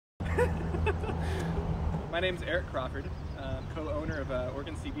My name's Eric Crawford, co-owner of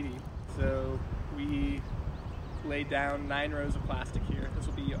Oregon CBD. So we laid down 9 rows of plastic here. This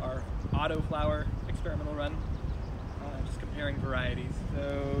will be our auto flower experimental run, just comparing varieties.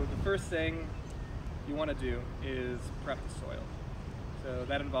 So the first thing you want to do is prep the soil. So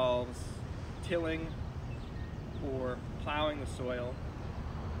that involves tilling or plowing the soil.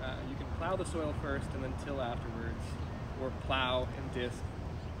 You can plow the soil first and then till afterwards, or plow and disc.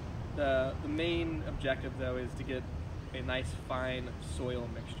 The main objective though is to get a nice fine soil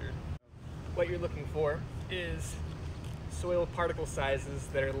mixture. What you're looking for is soil particle sizes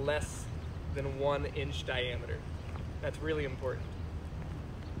that are less than 1 inch diameter. That's really important.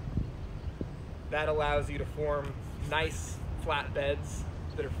 That allows you to form nice flat beds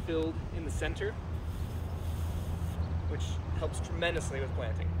that are filled in the center, which helps tremendously with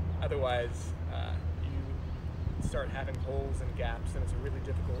planting. Otherwise, you start having holes and gaps and it's really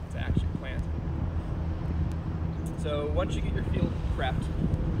difficult to actually plant. So once you get your field prepped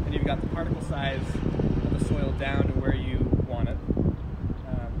and you've got the particle size of the soil down to where you want it,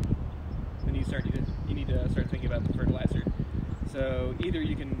 then you need to start thinking about the fertilizer. So either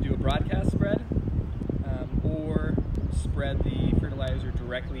you can do a broadcast spread or spread the fertilizer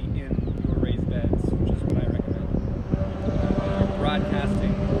directly in your raised beds, which is what I recommend. If you're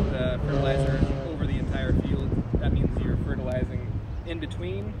broadcasting the fertilizer over the entire field, that means you're fertilizing in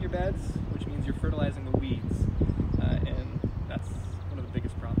between your beds, which means you're fertilizing the weeds. And that's one of the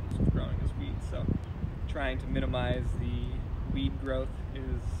biggest problems with growing is weeds. So trying to minimize the weed growth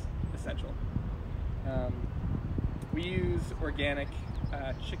is essential. We use organic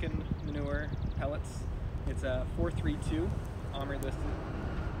chicken manure pellets. It's a 432 OMR listed.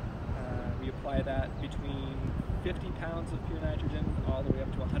 We apply that between 50 pounds of pure nitrogen all the way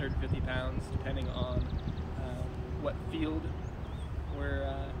up to 150 pounds, depending on what field we're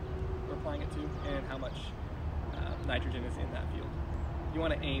applying it to and how much nitrogen is in that field. You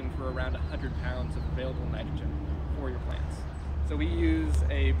want to aim for around 100 pounds of available nitrogen for your plants. So we use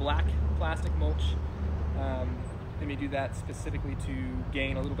a black plastic mulch, and we do that specifically to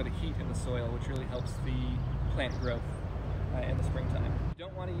gain a little bit of heat in the soil, which really helps the plant growth in the springtime. You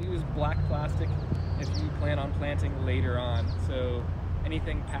don't want to use black plastic if you plan on planting later on. So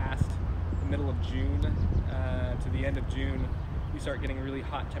anything past the middle of June to the end of June, you start getting really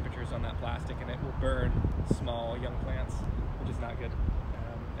hot temperatures on that plastic and it will burn small young plants, which is not good.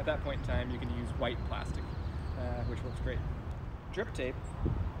 At that point in time, you can use white plastic, which works great. Drip tape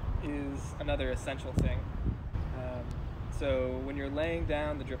is another essential thing. So when you're laying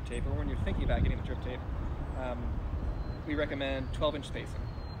down the drip tape, or when you're thinking about getting the drip tape, we recommend 12-inch spacing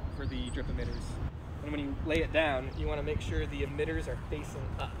for the drip emitters. And when you lay it down, you want to make sure the emitters are facing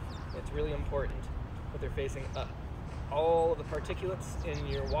up. It's really important that they're facing up. All of the particulates in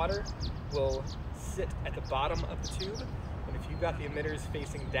your water will sit at the bottom of the tube, and if you've got the emitters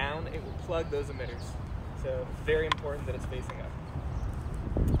facing down, it will plug those emitters. So it's very important that it's facing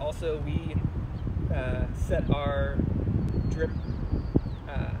up. Also, we set our drip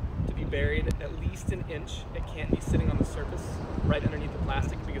to be buried at least an inch. It can't be sitting on the surface right underneath the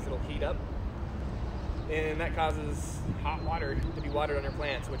plastic because it'll heat up. And that causes hot water to be watered on your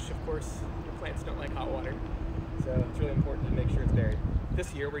plants, which of course your plants don't like hot water. So it's really important to make sure it's buried.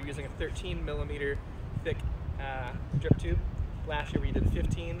 This year we're using a 13 millimeter thick drip tube. Last year we did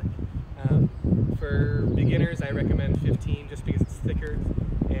 15. For beginners, I recommend 15 just because it's thicker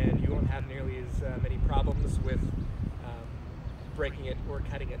and you won't have nearly as many problems with breaking it or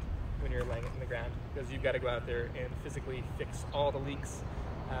cutting it when you're laying it in the ground, because you've got to go out there and physically fix all the leaks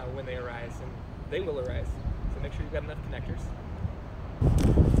when they arise, and they will arise. So make sure you've got enough connectors.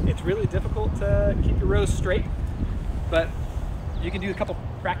 It's really difficult to keep your rows straight, but you can do a couple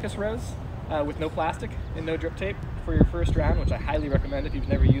practice rows with no plastic and no drip tape for your first round, which I highly recommend if you've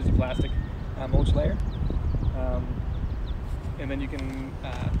never used a plastic mulch layer. And then you can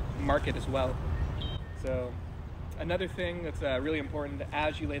mark it as well. So another thing that's really important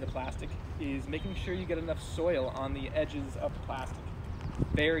as you lay the plastic is making sure you get enough soil on the edges of the plastic.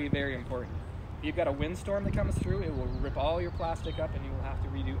 Very, very important. If you've got a windstorm that comes through, it will rip all your plastic up and you will have to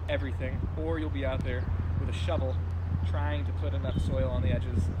redo everything, or you'll be out there with a shovel trying to put enough soil on the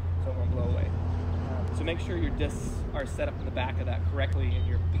edges so it won't blow away. So make sure your discs are set up in the back of that correctly and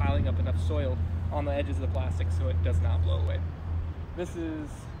you're piling up enough soil on the edges of the plastic so it does not blow away. This is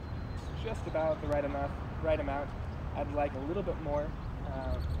just about the right amount. I'd like a little bit more,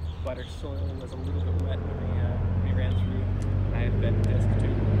 but our soil was a little bit wet when we ran through, and I had a bed disc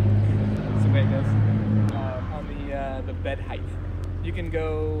too. That's the way it goes. On the bed height, you can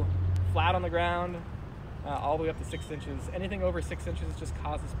go flat on the ground, all the way up to 6 inches. Anything over 6 inches just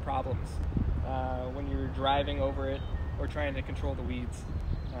causes problems when you're driving over it or trying to control the weeds,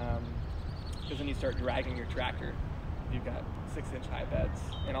 because then you start dragging your tractor. You've got 6-inch high beds,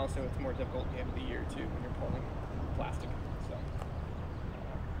 and also it's more difficult at the end of the year too when you're pulling plastic. So,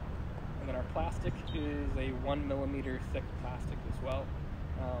 and then our plastic is a 1 millimeter thick plastic as well.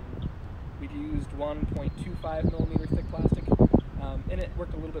 We've used 1.25 millimeter thick plastic, and it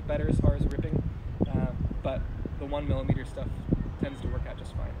worked a little bit better as far as ripping, but the 1 millimeter stuff tends to work out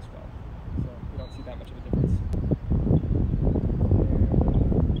just fine as well.